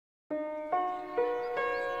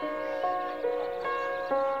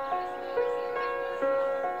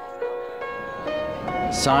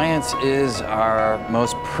Science is our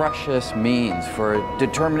most precious means for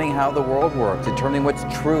determining how the world works, determining what's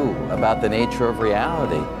true about the nature of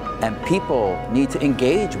reality. And people need to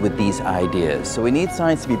engage with these ideas. So we need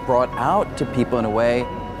science to be brought out to people in a way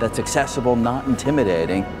that's accessible, not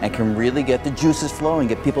intimidating, and can really get the juices flowing,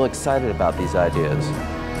 get people excited about these ideas.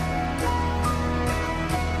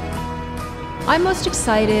 I'm most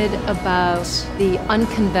excited about the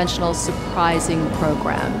unconventional, surprising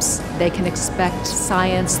programs. They can expect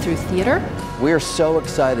science through theater. We're so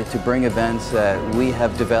excited to bring events that we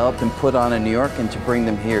have developed and put on in New York and to bring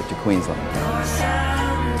them here to Queensland.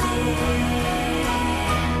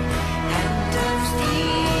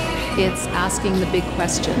 It's asking the big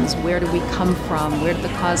questions. Where do we come from? Where did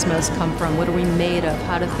the cosmos come from? What are we made of?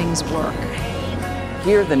 How do things work?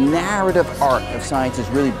 Here, the narrative art of science is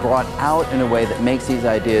really brought out in a way that makes these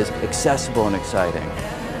ideas accessible and exciting.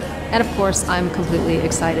 And of course, I'm completely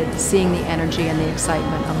excited seeing the energy and the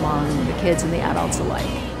excitement among the kids and the adults alike.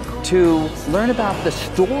 To learn about the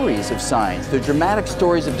stories of science, the dramatic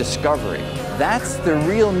stories of discovery. That's the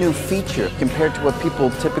real new feature compared to what people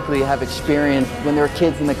typically have experienced when they're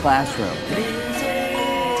kids in the classroom.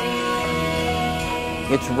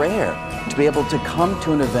 It's rare to be able to come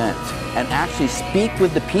to an event and actually speak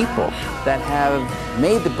with the people that have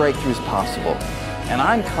made the breakthroughs possible. And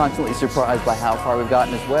I'm constantly surprised by how far we've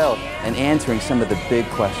gotten as well in answering some of the big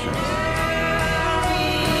questions.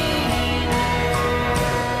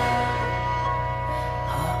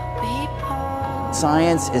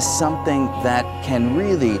 Science is something that can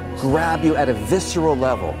really grab you at a visceral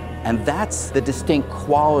level, and that's the distinct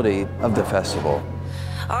quality of the festival.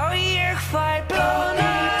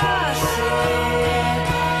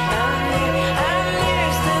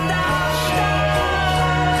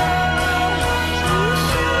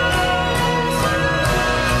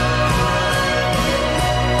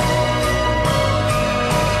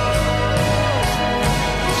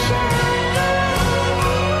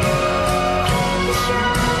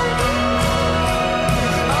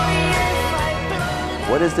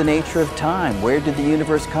 What is the nature of time? Where did the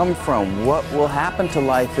universe come from? What will happen to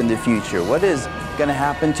life in the future? What is going to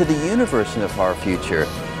happen to the universe in the far future?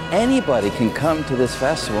 Anybody can come to this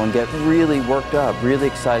festival and get really worked up, really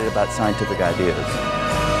excited about scientific ideas.